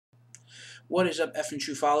What is up, F and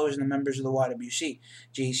True followers and the members of the YWC?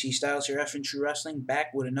 JC Styles here, F and True Wrestling, back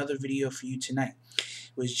with another video for you tonight.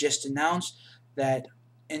 It was just announced that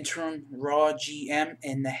interim Raw GM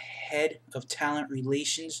and the head of talent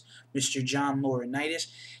relations, Mr. John Laurinaitis,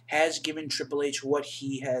 has given Triple H what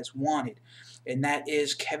he has wanted, and that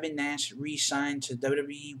is Kevin Nash re-signed to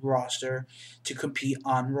WWE roster to compete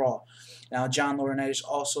on Raw. Now, John Laurinaitis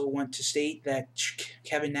also went to state that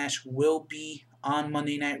Kevin Nash will be on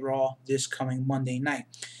Monday Night Raw this coming Monday night.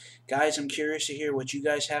 Guys, I'm curious to hear what you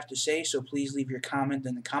guys have to say, so please leave your comment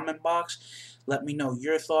in the comment box. Let me know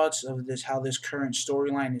your thoughts of this, how this current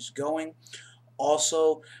storyline is going.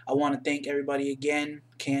 Also, I want to thank everybody again.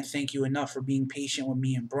 Can't thank you enough for being patient with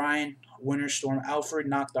me and Brian. Winter Storm Alfred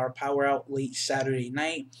knocked our power out late Saturday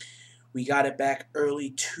night. We got it back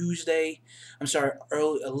early Tuesday.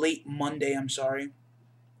 Late Monday.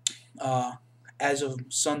 As of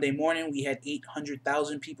Sunday morning, we had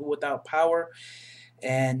 800,000 people without power,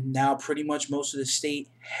 and now pretty much most of the state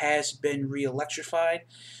has been re-electrified.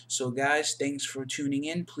 So guys, thanks for tuning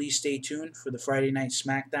in. Please stay tuned for the Friday Night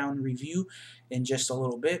SmackDown review in just a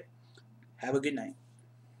little bit. Have a good night.